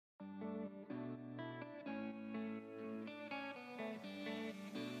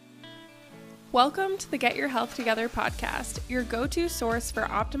Welcome to the Get Your Health Together podcast, your go-to source for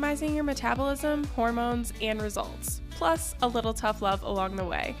optimizing your metabolism, hormones, and results, plus a little tough love along the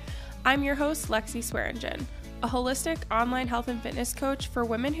way. I'm your host, Lexi Swearingen, a holistic online health and fitness coach for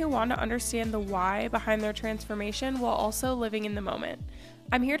women who want to understand the why behind their transformation while also living in the moment.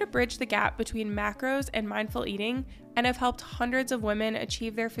 I'm here to bridge the gap between macros and mindful eating, and have helped hundreds of women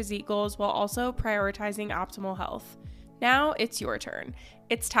achieve their physique goals while also prioritizing optimal health. Now it's your turn.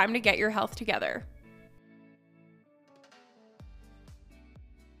 It's time to get your health together.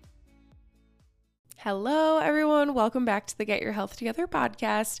 Hello, everyone. Welcome back to the Get Your Health Together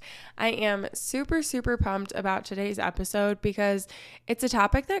podcast. I am super pumped about today's episode because it's a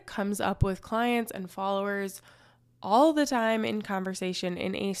topic that comes up with clients and followers all the time in conversation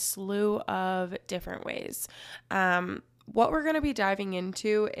in a slew of different ways. What we're going to be diving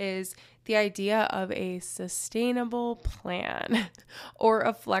into is the idea of a sustainable plan or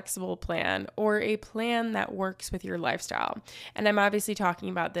a flexible plan or a plan that works with your lifestyle. And I'm obviously talking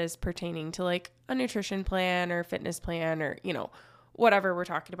about this pertaining to like a nutrition plan or fitness plan or, whatever we're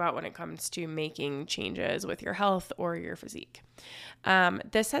talking about when it comes to making changes with your health or your physique.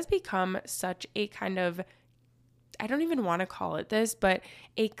 This has become such a kind of, I don't even want to call it this, but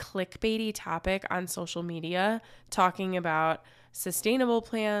a clickbaity topic on social media, talking about sustainable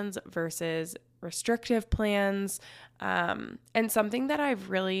plans versus restrictive plans. And something that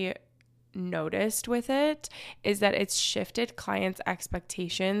I've really noticed with it is that it's shifted clients'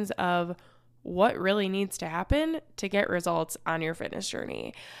 expectations of what really needs to happen to get results on your fitness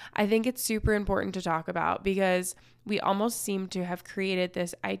journey. I think it's super important to talk about because we almost seem to have created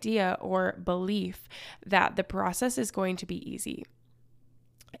this idea or belief that the process is going to be easy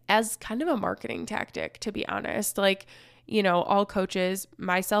as kind of a marketing tactic, to be honest. All coaches,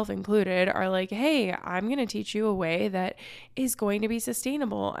 myself included, are like, hey, I'm going to teach you a way that is going to be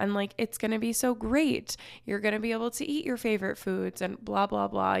sustainable and it's going to be so great. You're going to be able to eat your favorite foods and blah, blah,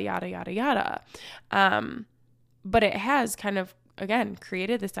 blah, yada, yada, yada. But it has kind of, again,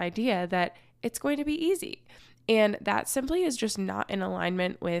 created this idea that it's going to be easy. And that simply is just not in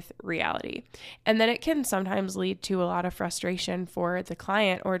alignment with reality. And then it can sometimes lead to a lot of frustration for the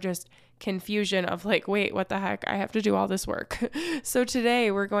client or just confusion of wait, what the heck? I have to do all this work. So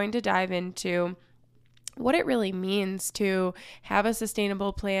today we're going to dive into what it really means to have a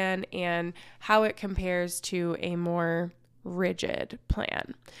sustainable plan and how it compares to a more rigid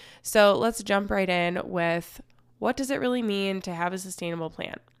plan. So let's jump right in with what does it really mean to have a sustainable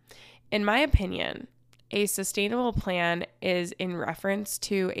plan? In my opinion, a sustainable plan is in reference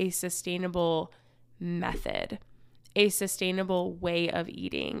to a sustainable method, a sustainable way of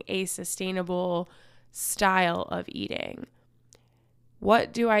eating, a sustainable style of eating.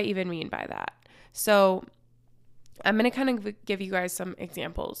 What do I even mean by that? So I'm going to kind of give you guys some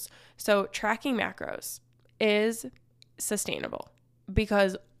examples. So tracking macros is sustainable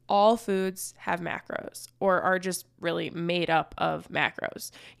because all foods have macros or are just really made up of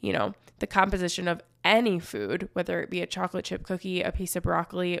macros. The composition of any food, whether it be a chocolate chip cookie, a piece of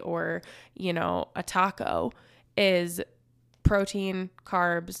broccoli, or, a taco, is protein,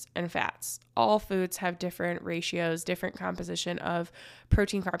 carbs, and fats. All foods have different ratios, different composition of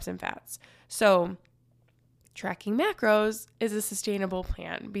protein, carbs, and fats. So tracking macros is a sustainable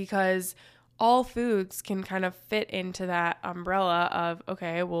plan because all foods can kind of fit into that umbrella of,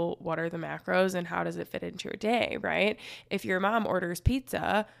 okay, well, what are the macros and how does it fit into your day, right? If your mom orders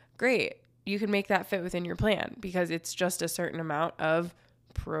pizza, great. You can make that fit within your plan because it's just a certain amount of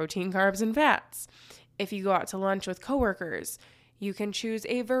protein, carbs, and fats. If you go out to lunch with coworkers, you can choose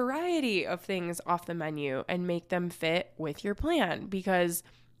a variety of things off the menu and make them fit with your plan because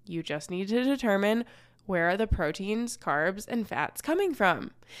you just need to determine where are the proteins, carbs, and fats coming from.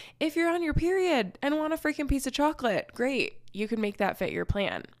 If you're on your period and want a freaking piece of chocolate, great. You can make that fit your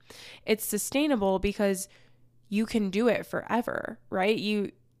plan. It's sustainable because you can do it forever, right?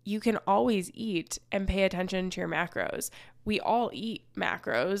 You can always eat and pay attention to your macros. We all eat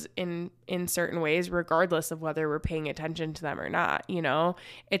macros in certain ways, regardless of whether we're paying attention to them or not.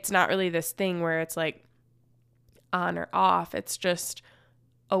 It's not really this thing where it's on or off. It's just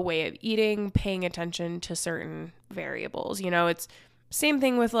a way of eating, paying attention to certain variables. It's same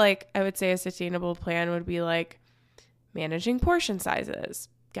thing with I would say a sustainable plan would be managing portion sizes,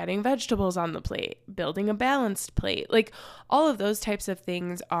 getting vegetables on the plate, building a balanced plate. All of those types of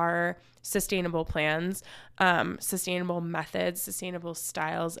things are sustainable plans, sustainable methods, sustainable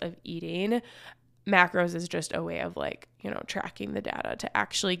styles of eating. Macros is just a way of tracking the data to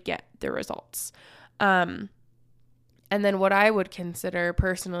actually get the results. And then what I would consider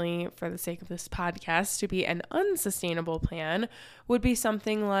personally, for the sake of this podcast, to be an unsustainable plan would be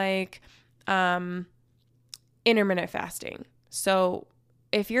something like intermittent fasting. So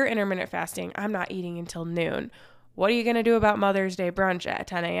if you're intermittent fasting, I'm not eating until noon. What are you going to do about Mother's Day brunch at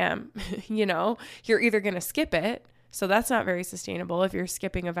 10 a.m.? You're either going to skip it. So that's not very sustainable if you're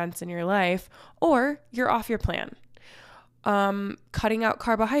skipping events in your life, or you're off your plan. Cutting out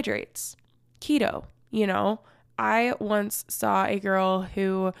carbohydrates, keto, I once saw a girl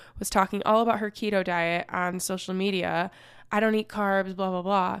who was talking all about her keto diet on social media. I don't eat carbs, blah, blah,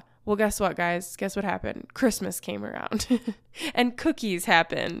 blah. Well, guess what, guys? Guess what happened? Christmas came around and cookies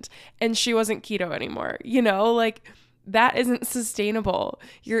happened and she wasn't keto anymore. That isn't sustainable.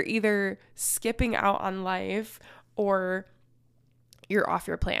 You're either skipping out on life or you're off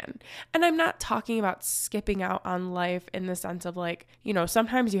your plan. And I'm not talking about skipping out on life in the sense of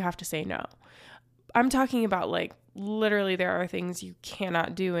sometimes you have to say no. I'm talking about literally there are things you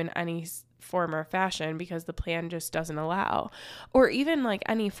cannot do in any form or fashion because the plan just doesn't allow, or even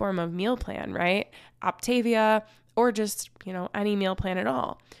any form of meal plan, right? Optavia, or just, any meal plan at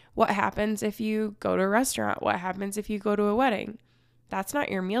all. What happens if you go to a restaurant? What happens if you go to a wedding? That's not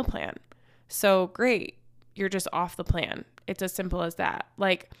your meal plan. So great. You're just off the plan. It's as simple as that.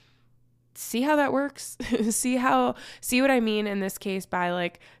 See how that works? See what I mean in this case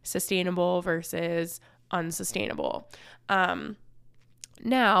by sustainable versus unsustainable.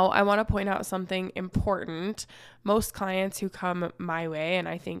 Now, I want to point out something important. Most clients who come my way, and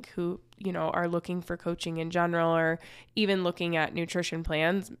I think who, are looking for coaching in general or even looking at nutrition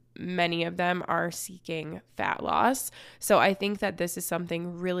plans, many of them are seeking fat loss. So I think that this is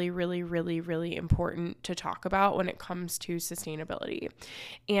something really, really, really, really important to talk about when it comes to sustainability.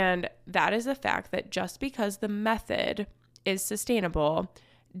 And that is the fact that just because the method is sustainable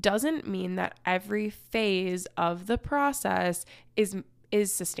doesn't mean that every phase of the process is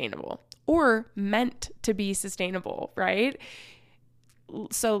sustainable or meant to be sustainable, right?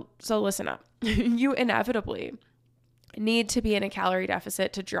 So listen up. You inevitably need to be in a calorie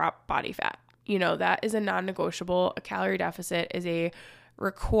deficit to drop body fat. That is a non-negotiable. A calorie deficit is a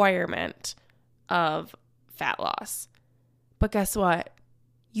requirement of fat loss. But guess what?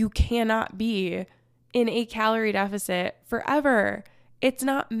 You cannot be in a calorie deficit forever. It's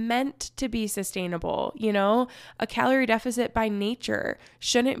not meant to be sustainable. A calorie deficit by nature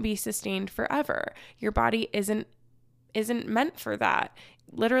shouldn't be sustained forever. Your body isn't meant for that.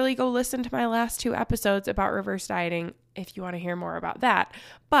 Literally go listen to my last 2 episodes about reverse dieting if you want to hear more about that.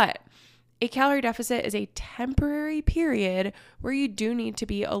 But a calorie deficit is a temporary period where you do need to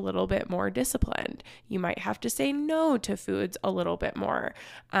be a little bit more disciplined. You might have to say no to foods a little bit more.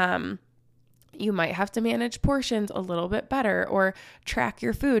 You might have to manage portions a little bit better or track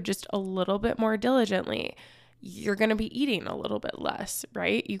your food just a little bit more diligently. You're going to be eating a little bit less,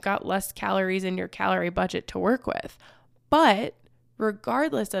 right? You've got less calories in your calorie budget to work with. But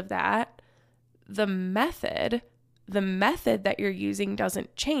regardless of that, the method that you're using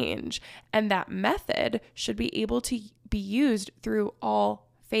doesn't change. And that method should be able to be used through all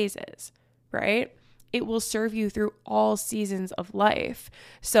phases, right? It will serve you through all seasons of life.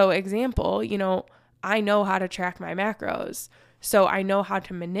 So example, I know how to track my macros. So I know how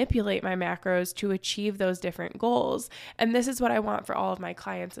to manipulate my macros to achieve those different goals. And this is what I want for all of my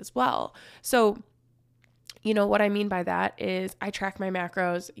clients as well. So, what I mean by that is I track my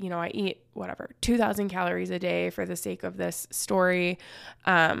macros. I eat 2,000 calories a day for the sake of this story.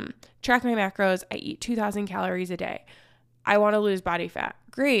 Track my macros. I eat 2,000 calories a day. I want to lose body fat.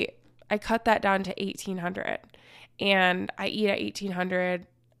 Great. I cut that down to 1,800 and I eat at 1,800.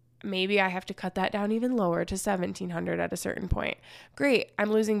 Maybe I have to cut that down even lower to 1,700 at a certain point. Great.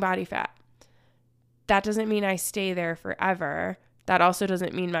 I'm losing body fat. That doesn't mean I stay there forever. That also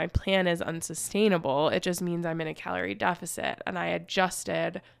doesn't mean my plan is unsustainable. It just means I'm in a calorie deficit and I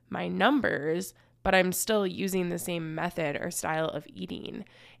adjusted my numbers, but I'm still using the same method or style of eating.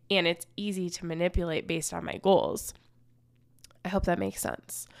 And it's easy to manipulate based on my goals. I hope that makes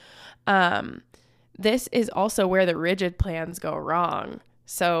sense. This is also where the rigid plans go wrong.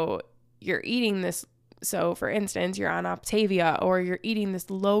 So you're eating this. So for instance, you're on Optavia or you're eating this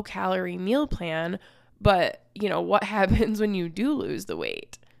low calorie meal plan, but what happens when you do lose the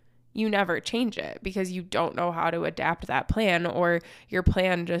weight? You never change it because you don't know how to adapt that plan, or your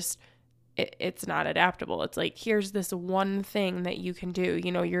plan just, it's not adaptable. It's here's this one thing that you can do.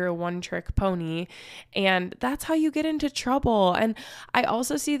 You're a one-trick pony, and that's how you get into trouble. And I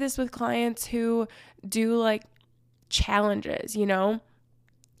also see this with clients who do challenges,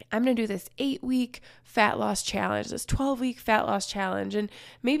 I'm going to do this 8-week fat loss challenge, this 12-week fat loss challenge. And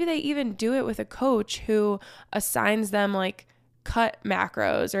maybe they even do it with a coach who assigns them cut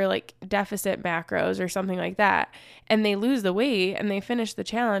macros or like deficit macros or something like that. And they lose the weight and they finish the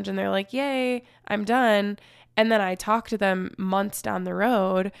challenge and they're like, yay, I'm done. And then I talk to them months down the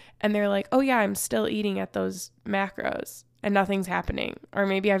road and they're like, oh yeah, I'm still eating at those macros and nothing's happening. Or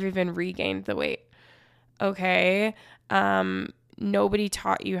maybe I've even regained the weight. Okay. Nobody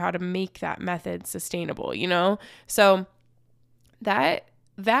taught you how to make that method sustainable, you know? So that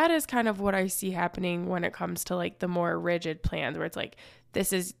is kind of what I see happening when it comes to like the more rigid plans where it's like,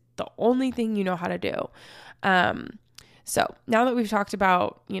 this is the only thing you know how to do. So now that we've talked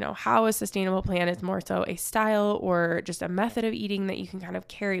about, you know, how a sustainable plan is more so a style or just a method of eating that you can kind of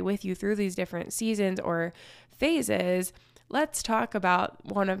carry with you through these different seasons or phases, let's talk about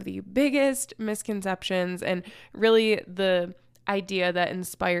one of the biggest misconceptions and really the idea that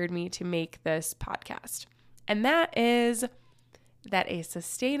inspired me to make this podcast. And that is that a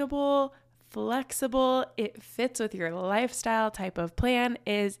sustainable, flexible, it fits with your lifestyle type of plan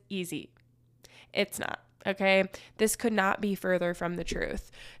is easy. It's not, okay? This could not be further from the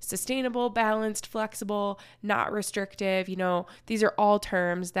truth. Sustainable, balanced, flexible, not restrictive, you know, these are all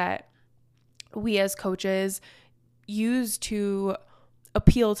terms that we as coaches use to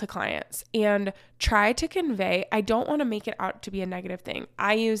appeal to clients and try to convey. I don't want to make it out to be a negative thing.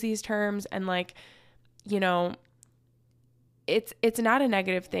 I use these terms and like, you know, it's not a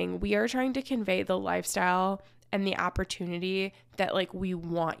negative thing. We are trying to convey the lifestyle and the opportunity that like we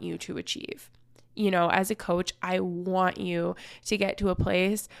want you to achieve. You know, as a coach, I want you to get to a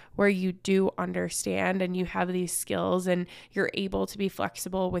place where you do understand and you have these skills and you're able to be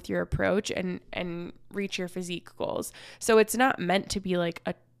flexible with your approach and reach your physique goals. So it's not meant to be like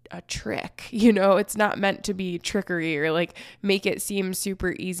a trick, you know, it's not meant to be trickery or like make it seem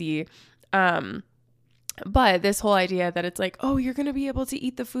super easy. But this whole idea that it's like, oh, you're going to be able to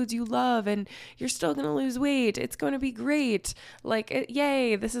eat the foods you love and you're still going to lose weight. It's going to be great. Like,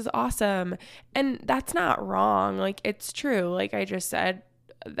 yay, this is awesome. And that's not wrong. Like, it's true. Like I just said,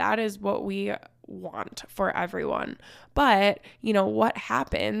 that is what we want for everyone. But, you know, what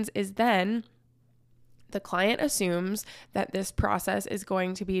happens is then the client assumes that this process is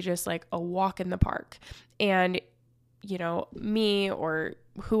going to be just like a walk in the park. And you know, me or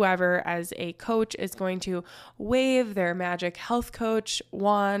whoever as a coach is going to wave their magic health coach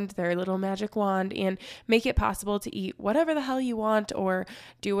wand, their little magic wand, and make it possible to eat whatever the hell you want or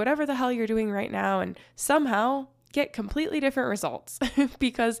do whatever the hell you're doing right now and somehow get completely different results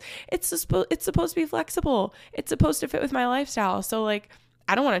because it's supposed to be flexible. It's supposed to fit with my lifestyle. So like,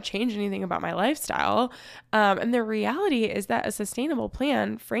 I don't want to change anything about my lifestyle. And the reality is that a sustainable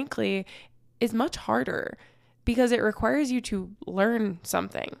plan, frankly, is much harder because it requires you to learn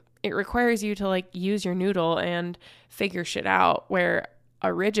something. It requires you to like use your noodle and figure shit out where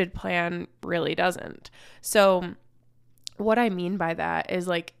a rigid plan really doesn't. So what I mean by that is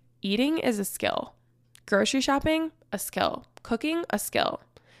like eating is a skill. Grocery shopping, a skill. Cooking, a skill.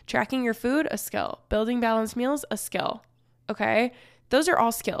 Tracking your food, a skill. Building balanced meals, a skill. Okay? Those are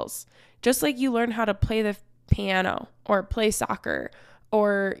all skills. Just like you learn how to play the piano or play soccer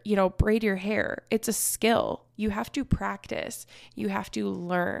or, you know, braid your hair. It's a skill. You have to practice. You have to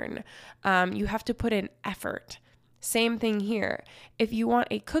learn. You have to put in effort. Same thing here. If you want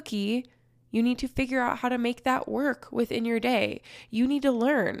a cookie, you need to figure out how to make that work within your day. You need to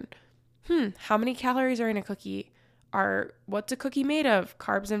learn, how many calories are in a cookie? What's a cookie made of?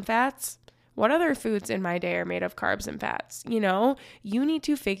 Carbs and fats? What other foods in my day are made of carbs and fats? You know, you need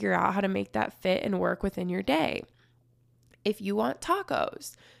to figure out how to make that fit and work within your day. If you want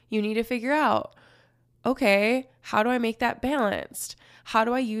tacos, you need to figure out, okay, how do I make that balanced? How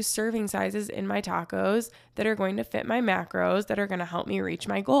do I use serving sizes in my tacos that are going to fit my macros that are going to help me reach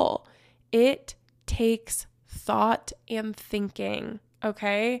my goal? It takes thought and thinking,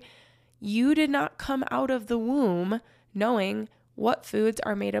 okay? You did not come out of the womb knowing what foods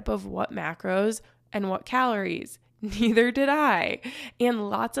are made up of what macros and what calories. Neither did I. And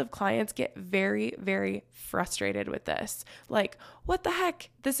lots of clients get very, very frustrated with this. Like, what the heck?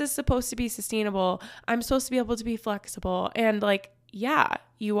 This is supposed to be sustainable. I'm supposed to be able to be flexible. And like, yeah,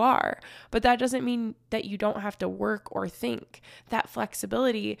 you are. But that doesn't mean that you don't have to work or think. That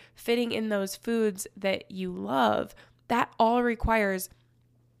flexibility, fitting in those foods that you love, that all requires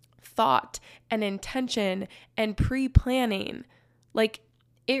thought and intention and pre-planning. Like,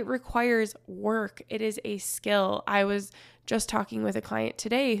 it requires work. It is a skill. I was just talking with a client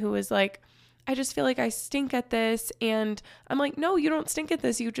today who was like, I just feel like I stink at this. And I'm like, no, you don't stink at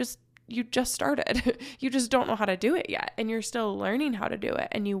this. You just started. You just don't know how to do it yet. And you're still learning how to do it.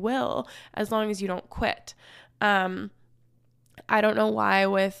 And you will, as long as you don't quit. I don't know why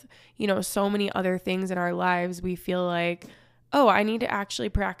with, you know, so many other things in our lives, we feel like, oh, I need to actually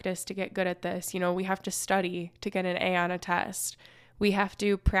practice to get good at this. We have to study to get an A on a test. We have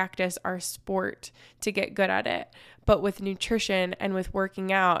to practice our sport to get good at it. But with nutrition and with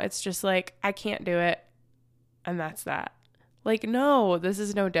working out, it's just like, I can't do it. And that's that. Like, no, this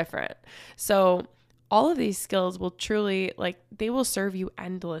is no different. So all of these skills will truly, they will serve you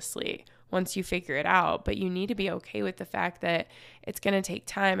endlessly once you figure it out. But you need to be okay with the fact that it's going to take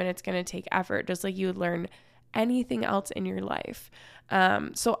time and it's going to take effort, just like you would learn anything else in your life.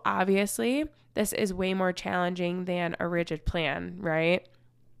 So obviously, this is way more challenging than a rigid plan, right?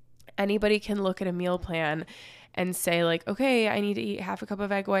 Anybody can look at a meal plan and say okay, I need to eat half a cup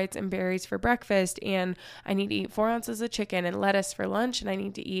of egg whites and berries for breakfast, and I need to eat 4 ounces of chicken and lettuce for lunch, and I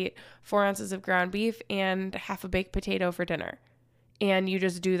need to eat 4 ounces of ground beef and half a baked potato for dinner. And you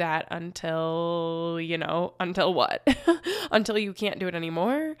just do that until what? Until you can't do it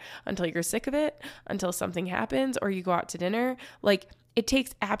anymore, until you're sick of it, until something happens or you go out to dinner. It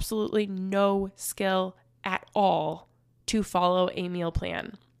takes absolutely no skill at all to follow a meal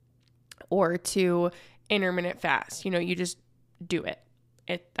plan or to intermittent fast. You just do it.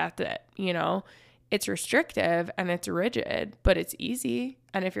 That's it. It's restrictive and it's rigid, but it's easy.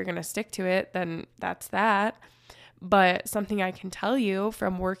 And if you're going to stick to it, then that's that. But something I can tell you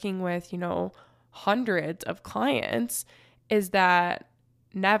from working with, hundreds of clients is that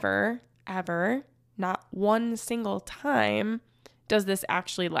never, ever, not one single time does this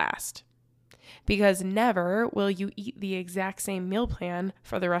actually last. Because never will you eat the exact same meal plan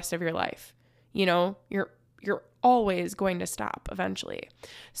for the rest of your life. You're always going to stop eventually.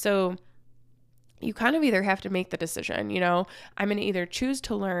 So you kind of either have to make the decision, I'm going to either choose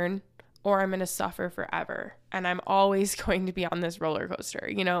to learn or I'm going to suffer forever. And I'm always going to be on this roller coaster.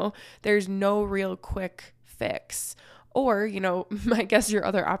 There's no real quick fix. Or, I guess your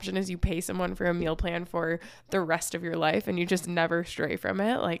other option is you pay someone for a meal plan for the rest of your life and you just never stray from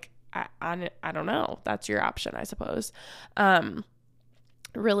it. I don't know. That's your option, I suppose.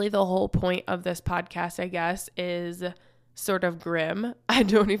 Really, the whole point of this podcast, I guess, is sort of grim. I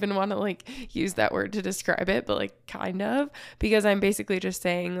don't even want to use that word to describe it, but kind of, because I'm basically just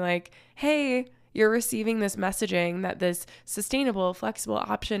saying hey, you're receiving this messaging that this sustainable, flexible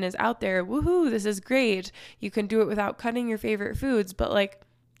option is out there. Woohoo, this is great. You can do it without cutting your favorite foods, but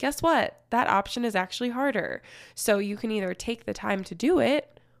guess what? That option is actually harder. So you can either take the time to do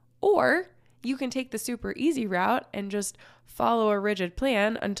it, or you can take the super easy route and just follow a rigid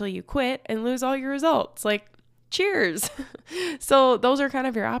plan until you quit and lose all your results. Cheers. So those are kind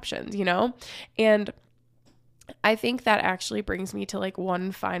of your options, And I think that actually brings me to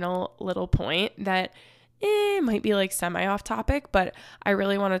one final little point that might be semi off topic, but I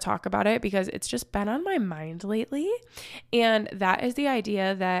really want to talk about it because it's just been on my mind lately. And that is the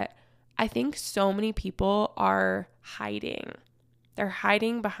idea that I think so many people are hiding. They're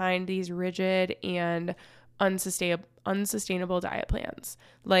hiding behind these rigid and unsustainable diet plans.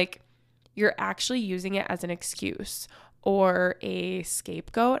 You're actually using it as an excuse or a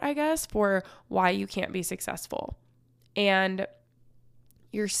scapegoat, I guess, for why you can't be successful. And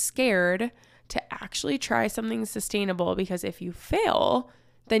you're scared to actually try something sustainable because if you fail,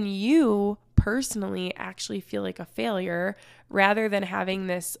 then you personally actually feel like a failure rather than having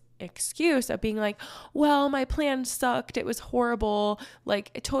this excuse of being well, my plan sucked. It was horrible.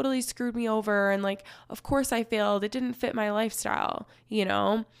 It totally screwed me over. And of course I failed. It didn't fit my lifestyle.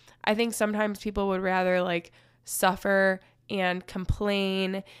 I think sometimes people would rather suffer and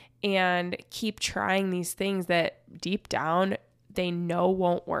complain and keep trying these things that deep down they know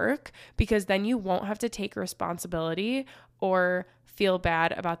won't work, because then you won't have to take responsibility or feel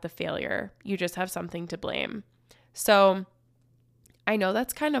bad about the failure. You just have something to blame. So I know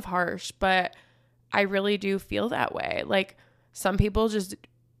that's kind of harsh, but I really do feel that way. Some people just,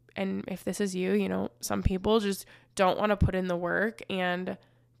 and if this is you, some people just don't want to put in the work and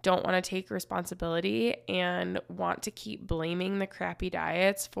don't want to take responsibility and want to keep blaming the crappy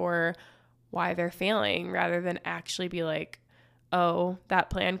diets for why they're failing rather than actually be oh, that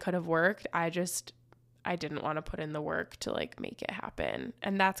plan could have worked. I didn't want to put in the work to make it happen.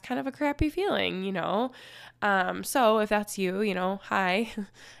 And that's kind of a crappy feeling, So if that's you, hi,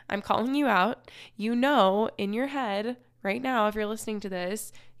 I'm calling you out. In your head right now, if you're listening to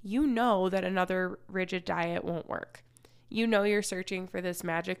this, that another rigid diet won't work. You're searching for this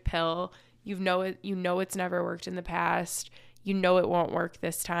magic pill. It's never worked in the past. It won't work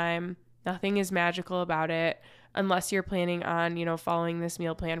this time. Nothing is magical about it. Unless you're planning on, following this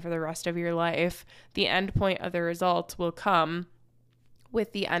meal plan for the rest of your life, the end point of the results will come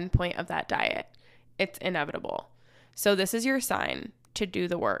with the end point of that diet. It's inevitable. So this is your sign to do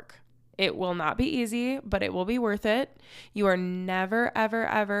the work. It will not be easy, but it will be worth it. You are never, ever,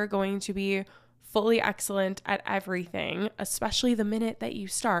 ever going to be fully excellent at everything, especially the minute that you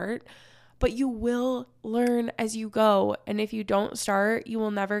start, but you will learn as you go. And if you don't start, you will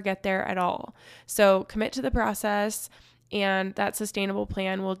never get there at all. So commit to the process, and that sustainable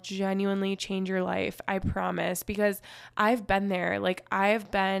plan will genuinely change your life. I promise, because I've been there. Like, I've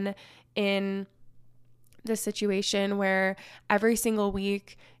been in the situation where every single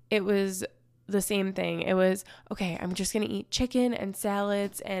week it was the same thing. It was, okay, I'm just going to eat chicken and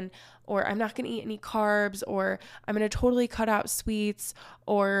salads, or I'm not going to eat any carbs, or I'm going to totally cut out sweets,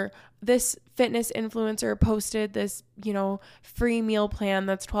 or this fitness influencer posted this, free meal plan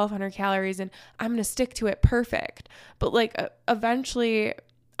that's 1,200 calories and I'm going to stick to it perfect. But like eventually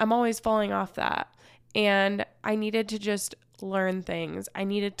I'm always falling off that. And I needed to just learn things. I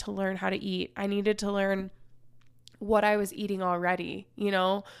needed to learn how to eat. I needed to learn what I was eating already,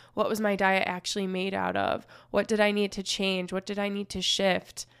 what was my diet actually made out of? What did I need to change? What did I need to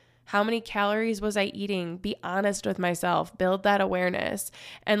shift? How many calories was I eating? Be honest with myself, build that awareness.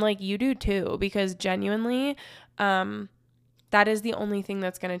 And like you do too, because genuinely, that is the only thing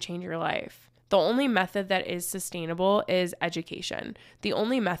that's going to change your life. The only method that is sustainable is education. The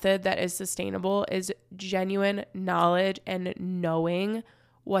only method that is sustainable is genuine knowledge and knowing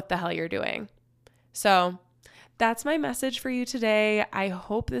what the hell you're doing. So that's my message for you today. I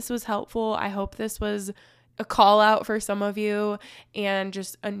hope this was helpful. I hope this was a call out for some of you and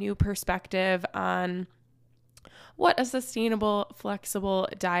just a new perspective on what a sustainable, flexible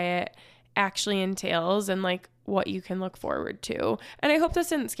diet actually entails and like what you can look forward to. And I hope this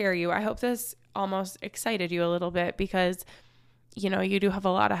didn't scare you. I hope this almost excited you a little bit, because you do have a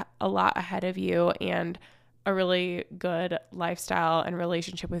lot ahead of you and a really good lifestyle and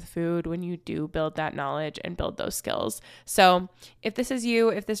relationship with food when you do build that knowledge and build those skills. So if this is you,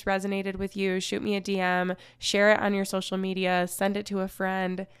 if this resonated with you, shoot me a DM, share it on your social media, send it to a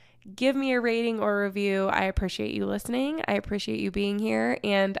friend, give me a rating or review. I appreciate you listening. I appreciate you being here,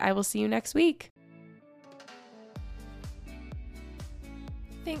 and I will see you next week.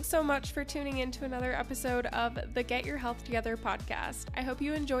 Thanks so much for tuning in to another episode of the Get Your Health Together podcast. I hope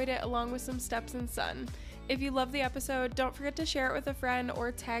you enjoyed it along with some steps in sun. If you love the episode, don't forget to share it with a friend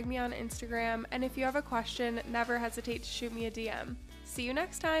or tag me on Instagram. And if you have a question, never hesitate to shoot me a DM. See you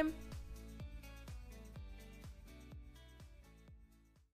next time.